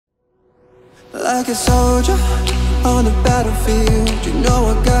Like a soldier on the battlefield, you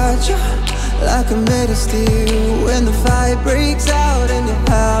know I got you. Like I'm made of steel. When the fight breaks out and you're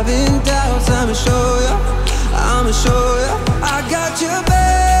having doubts, I'ma show you, I'ma show you I got your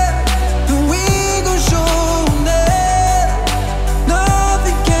back, and we gon' show them that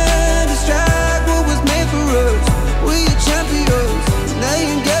nothing can distract what was made for us. We are champions, and they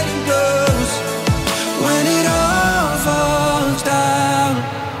ain't getting close. When it all falls down,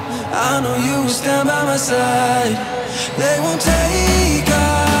 I know you will stand by my side. They won't take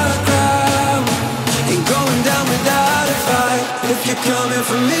our crown, ain't going down without a fight. If you're coming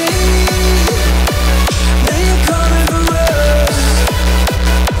for me, then you're coming for us.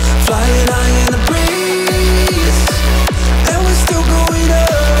 Flying high in the breeze, and we're still going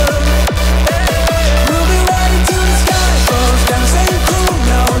up. We'll be riding till the sky falls down. Same crew,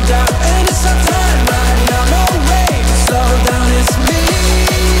 no doubt, and it's our time right now. No way to slow down, it's me.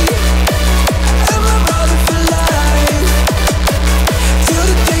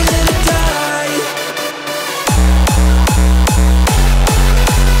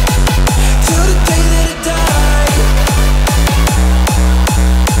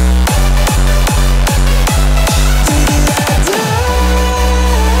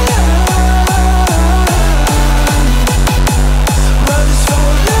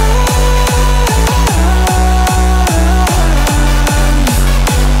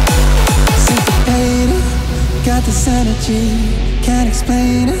 This energy, can't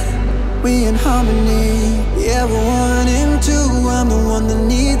explain it. We in harmony, yeah, we're one and two. I'm the one that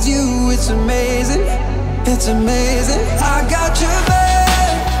needs you. It's amazing, it's amazing. I got your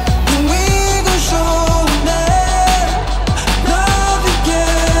back, and we gon' show them that nothing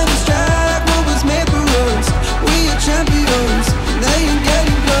can distract what was made for us. We are champions, and they ain't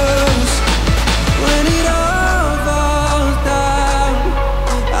getting close. When it all falls down,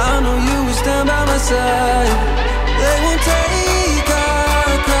 I know you will stand by my side.